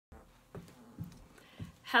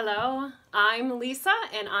Hello, I'm Lisa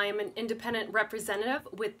and I'm an independent representative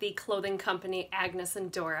with the clothing company Agnes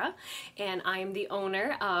Dora, and I'm the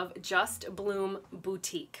owner of Just Bloom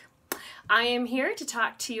Boutique. I am here to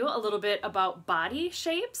talk to you a little bit about body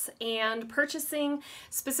shapes and purchasing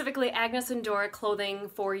specifically Agnes Dora clothing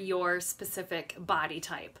for your specific body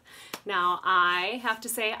type. Now, I have to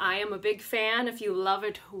say I am a big fan. If you love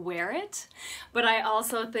it, wear it. But I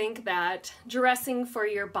also think that dressing for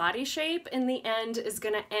your body shape in the end is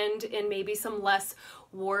going to end in maybe some less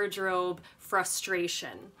wardrobe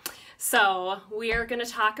frustration. So we are going to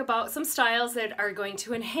talk about some styles that are going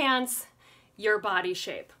to enhance your body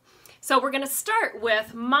shape. So we're going to start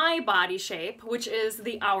with my body shape, which is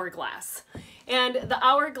the hourglass. And the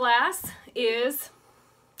hourglass is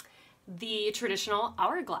the traditional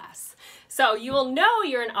hourglass. So you will know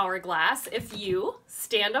you're an hourglass if you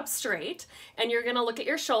stand up straight and you're going to look at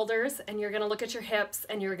your shoulders and you're going to look at your hips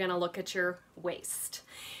and you're going to look at your waist.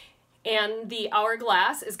 And the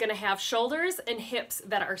hourglass is going to have shoulders and hips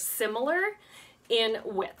that are similar in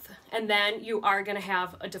width, and then you are going to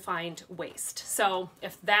have a defined waist. So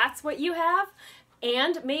if that's what you have,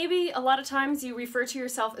 and maybe a lot of times you refer to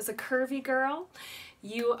yourself as a curvy girl,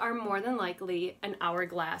 you are more than likely an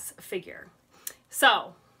hourglass figure.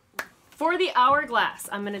 So for the hourglass,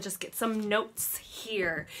 I'm going to just get some notes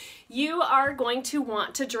here. You are going to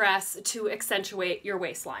want to dress to accentuate your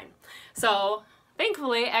waistline. So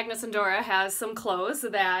thankfully, Agnes Dora has some clothes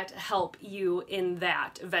that help you in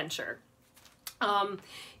that venture.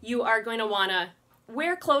 You are going to want to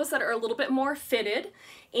wear clothes that are a little bit more fitted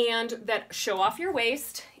and that show off your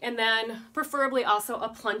waist, and then preferably also a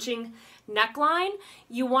plunging neckline.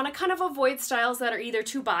 You want to kind of avoid styles that are either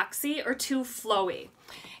too boxy or too flowy.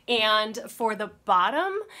 And for the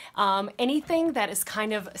bottom, anything that is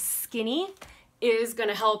kind of skinny is going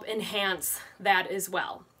to help enhance that as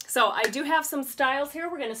well. So I do have some styles here.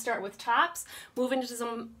 We're going to start with tops, move into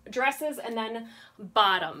some dresses, and then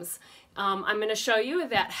bottoms. I'm going to show you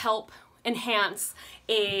that help enhance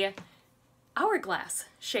a hourglass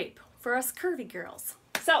shape for us curvy girls.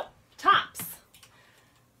 So tops.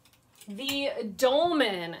 The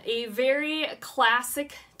dolman, a very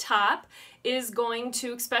classic top, is going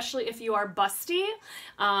to, especially if you are busty,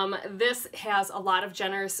 this has a lot of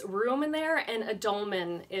generous room in there, and a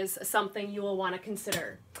dolman is something you will want to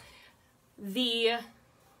consider. The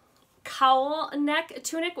cowl neck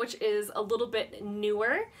tunic, which is a little bit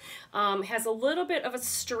newer, has a little bit of a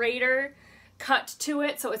straighter cut to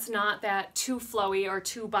it, so it's not that too flowy or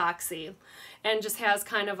too boxy, and just has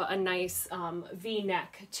kind of a nice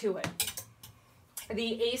V-neck to it.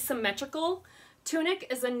 The asymmetrical tunic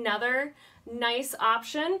is another nice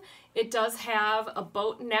option. It does have a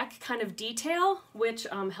boat neck kind of detail, which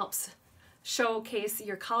helps showcase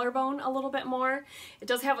your collarbone a little bit more. It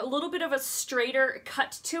does have a little bit of a straighter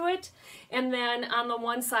cut to it, and then on the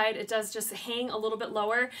one side it does just hang a little bit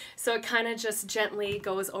lower, so it kind of just gently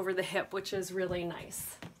goes over the hip, which is really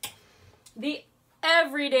nice. The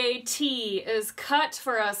everyday tee is cut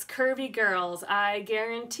for us curvy girls. I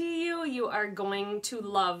guarantee you, you are going to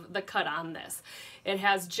love the cut on this. It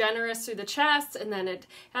has generous through the chest, and then it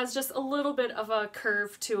has just a little bit of a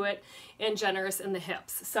curve to it and generous in the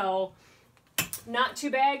hips. So not too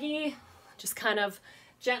baggy, just kind of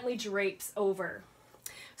gently drapes over.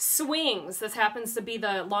 Swings, this happens to be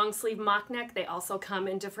the long sleeve mock neck. They also come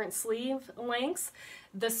in different sleeve lengths.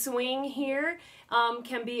 The swing here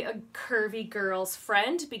can be a curvy girl's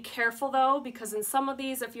friend. Be careful though, because in some of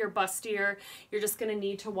these, if you're bustier, you're just going to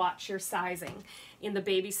need to watch your sizing. In the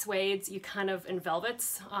baby suedes, you kind of, in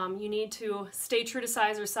velvets, you need to stay true to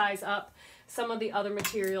size or size up. Some of the other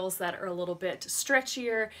materials that are a little bit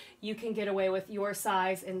stretchier, you can get away with your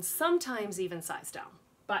size and sometimes even size down.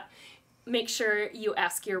 But make sure you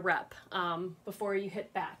ask your rep before you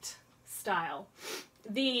hit that style.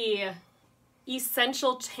 The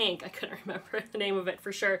essential tank, I couldn't remember the name of it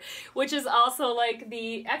for sure, which is also like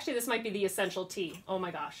the, actually this might be the essential tee. Oh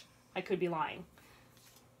my gosh, I could be lying.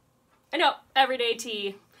 I know, everyday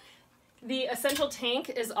tee. The essential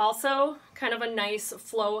tank is also kind of a nice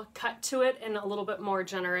flow cut to it and a little bit more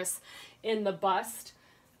generous in the bust.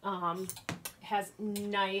 Has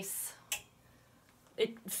nice,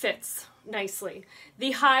 it fits nicely.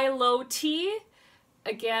 The high-low tee,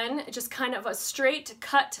 again, just kind of a straight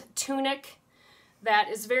cut tunic that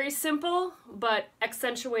is very simple but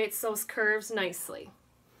accentuates those curves nicely.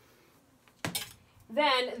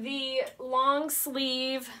 Then the long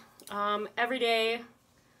sleeve, everyday,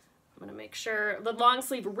 I'm going to make sure, the long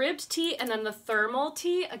sleeve ribbed tee and then the thermal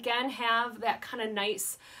tee, again, have that kind of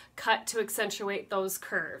nice cut to accentuate those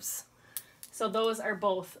curves. So those are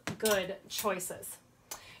both good choices.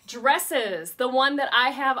 Dresses, the one that I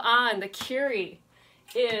have on, the Curie,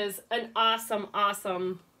 is an awesome,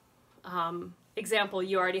 awesome example.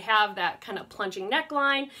 You already have that kind of plunging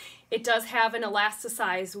neckline. It does have an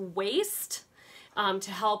elasticized waist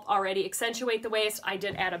to help already accentuate the waist. I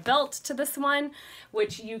did add a belt to this one,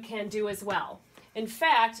 which you can do as well. In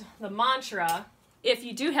fact, the mantra, if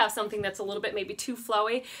you do have something that's a little bit maybe too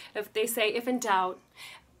flowy, if they say, if in doubt,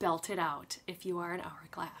 belt it out if you are an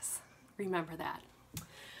hourglass. Remember that.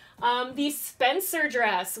 The Spencer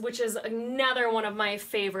dress, which is another one of my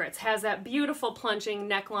favorites, has that beautiful plunging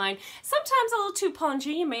neckline. Sometimes a little too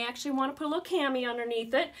punchy. You may actually want to put a little cami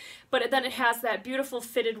underneath it, but then it has that beautiful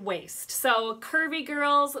fitted waist. So curvy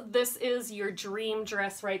girls, this is your dream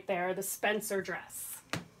dress right there, the Spencer dress.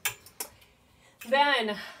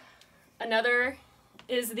 Then another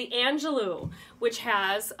is the Angelou, which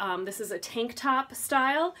has, this is a tank top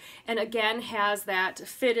style, and again has that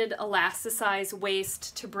fitted elasticized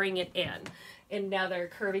waist to bring it in.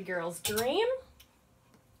 Another curvy girl's dream.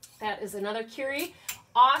 That is another Curie.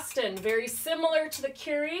 Austin, very similar to the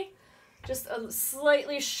Curie, just a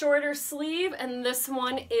slightly shorter sleeve, and this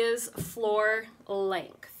one is floor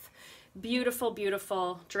length. Beautiful,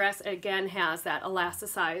 beautiful dress. Again, has that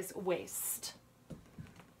elasticized waist.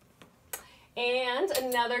 And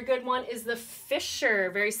another good one is the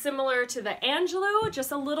Fisher, very similar to the Angelou,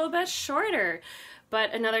 just a little bit shorter,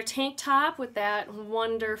 but another tank top with that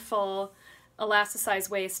wonderful elasticized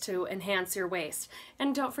waist to enhance your waist.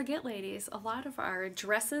 And don't forget, ladies, a lot of our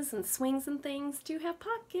dresses and swings and things do have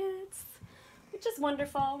pockets, which is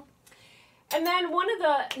wonderful. And then one of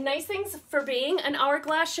the nice things for being an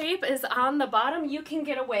hourglass shape is on the bottom you can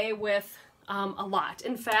get away with a lot.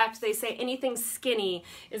 In fact, they say anything skinny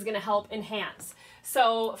is going to help enhance.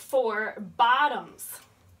 So for bottoms,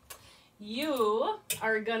 you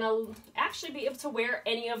are going to actually be able to wear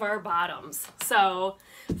any of our bottoms. So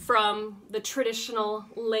from the traditional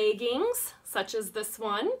leggings, such as this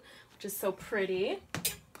one, which is so pretty,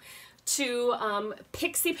 to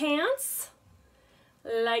pixie pants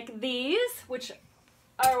like these, which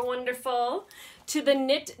are wonderful, to the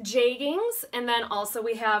knit jeggings, and then also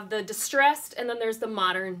we have the distressed, and then there's the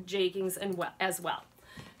modern jeggings as well.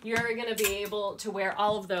 You're going to be able to wear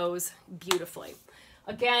all of those beautifully.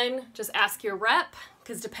 Again, just ask your rep,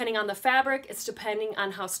 because depending on the fabric, it's depending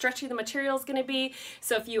on how stretchy the material is going to be.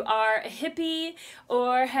 So if you are a hippie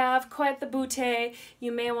or have quite the bootay,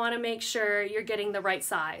 you may want to make sure you're getting the right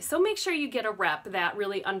size. So make sure you get a rep that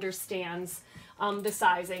really understands the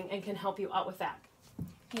sizing and can help you out with that.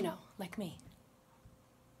 You know, like me.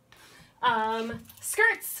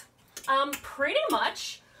 Skirts. Pretty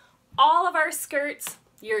much all of our skirts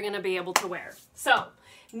you're going to be able to wear. So,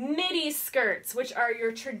 midi skirts, which are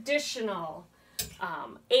your traditional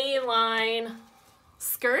A-line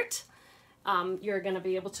skirt. You're going to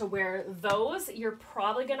be able to wear those. You're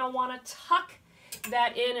probably going to want to tuck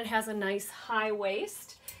that in. It has a nice high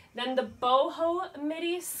waist. Then the boho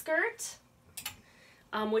midi skirt,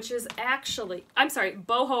 which is actually, I'm sorry,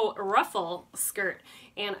 boho ruffle skirt.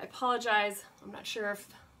 And I apologize, I'm not sure if,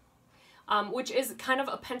 which is kind of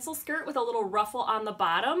a pencil skirt with a little ruffle on the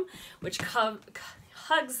bottom, which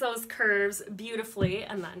hugs those curves beautifully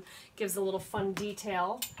and then gives a little fun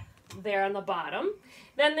detail there on the bottom.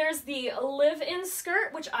 Then there's the live-in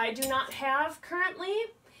skirt, which I do not have currently.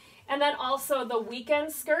 And then also the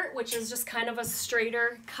weekend skirt, which is just kind of a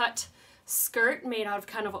straighter cut skirt made out of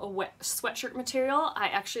kind of a wet sweatshirt material. I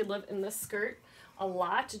actually live in this skirt a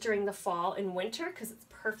lot during the fall and winter because it's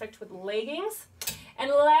perfect with leggings.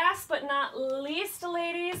 And last but not least,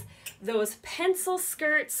 ladies, those pencil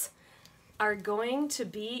skirts are going to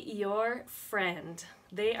be your friend.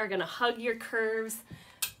 They are going to hug your curves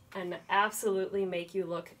and absolutely make you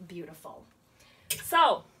look beautiful.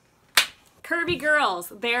 So, curvy girls,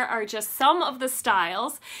 there are just some of the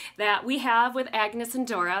styles that we have with Agnes and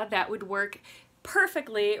Dora that would work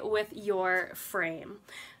perfectly with your frame.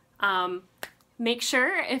 Make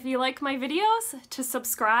sure, if you like my videos, to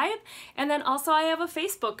subscribe. And then also I have a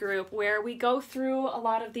Facebook group where we go through a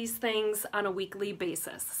lot of these things on a weekly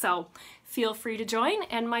basis. So feel free to join.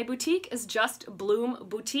 And my boutique is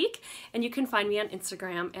JustBloomBoutique. And you can find me on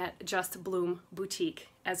Instagram at JustBloomBoutique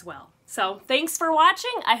as well. So thanks for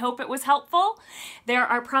watching. I hope it was helpful. There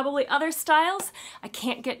are probably other styles. I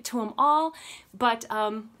can't get to them all, but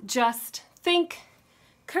just think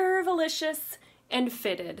curvilicious and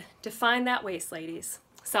fitted. Define that waist, ladies.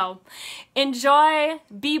 So enjoy,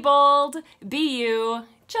 be bold, be you,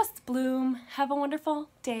 just bloom. Have a wonderful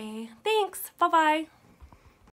day. Thanks. Bye-bye.